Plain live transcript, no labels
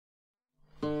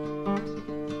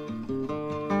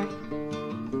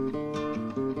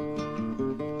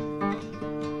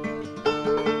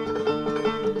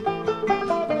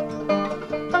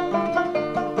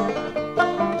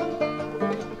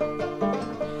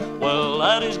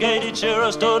at his gate each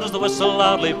shearer stood as the whistle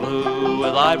loudly blew.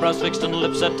 With eyebrows fixed and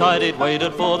lips set tight, he'd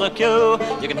waited for the cue.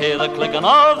 You can hear the clicking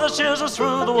of the shears as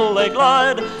through the wool they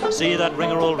glide. See that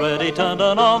ringer already turned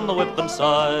on the whip and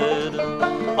side.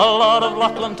 A lot of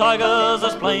Lachlan tigers,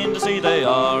 as plain to see they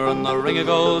are, and the ringer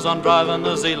goes on driving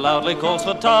as he loudly calls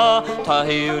for tar. Tar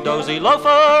he you dozy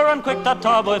loafer, and quick that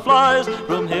tar boy flies.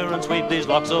 Broom here and sweep these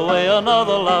locks away,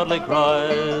 another loudly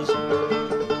cries.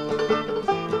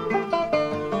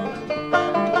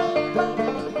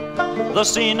 The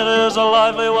scene it is a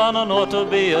lively one and ought to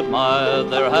be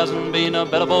admired. There hasn't been a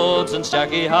better board since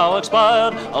Jackie Howe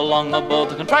expired. Along the board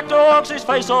the contractor walks, his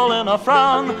face all in a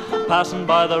frown. Passing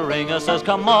by the ringer says,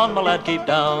 come on my lad, keep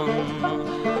down.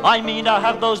 I mean to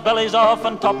have those bellies off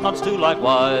and top knots too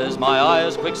likewise. My eye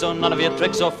is quick so none of your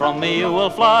tricks or from me you will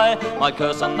fly. My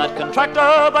curse on that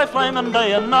contractor by flaming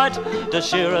day and night. To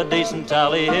shear a decent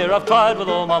tally here I've tried with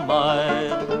all my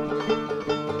might.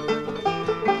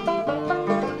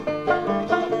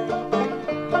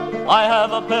 I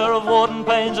have a pair of Ward and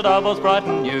Paines that are both bright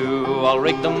and new. I'll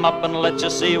rig them up and let you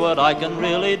see what I can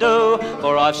really do.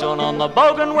 For I've shown on the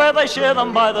bogan where they shear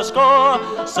them by the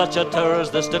score. Such a terror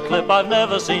as this to clip I've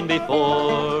never seen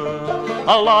before.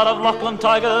 A lot of Lachlan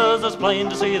tigers, as plain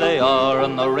to see they are,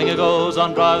 and the ringer goes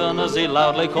on driving as he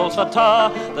loudly calls for tar.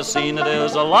 The scene it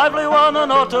is a lively one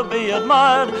and ought to be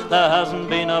admired. There hasn't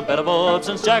been a better board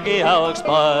since Jackie Howe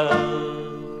expired.